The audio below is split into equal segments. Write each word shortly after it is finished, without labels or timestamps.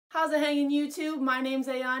How's it hanging, YouTube? My name's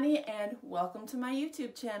Ayani and welcome to my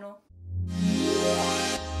YouTube channel.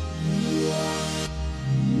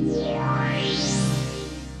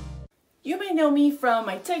 You may know me from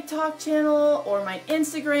my TikTok channel or my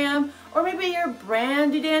Instagram, or maybe you're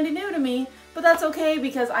brandy dandy new to me, but that's okay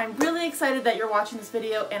because I'm really excited that you're watching this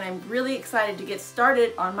video and I'm really excited to get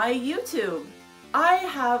started on my YouTube. I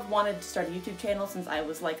have wanted to start a YouTube channel since I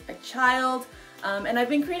was like a child, and I've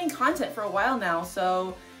been creating content for a while now,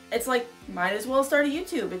 so it's like, might as well start a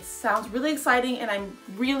YouTube. It sounds really exciting and I'm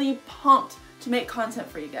really pumped to make content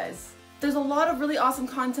for you guys. There's a lot of really awesome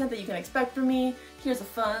content that you can expect from me. Here's a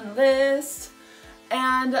fun list.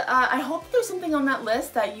 And I hope there's something on that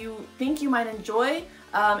list that you think you might enjoy.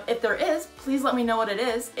 If there is, please let me know what it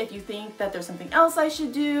is. If you think that there's something else I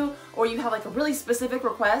should do, or you have like a really specific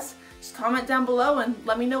request, just comment down below and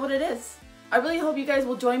let me know what it is. I really hope you guys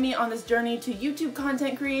will join me on this journey to YouTube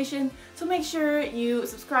content creation, so make sure you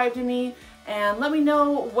subscribe to me and let me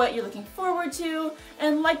know what you're looking forward to,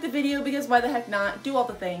 and like the video because why the heck not, do all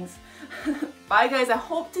the things. Bye guys, I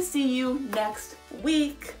hope to see you next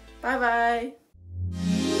week. Bye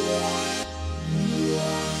bye.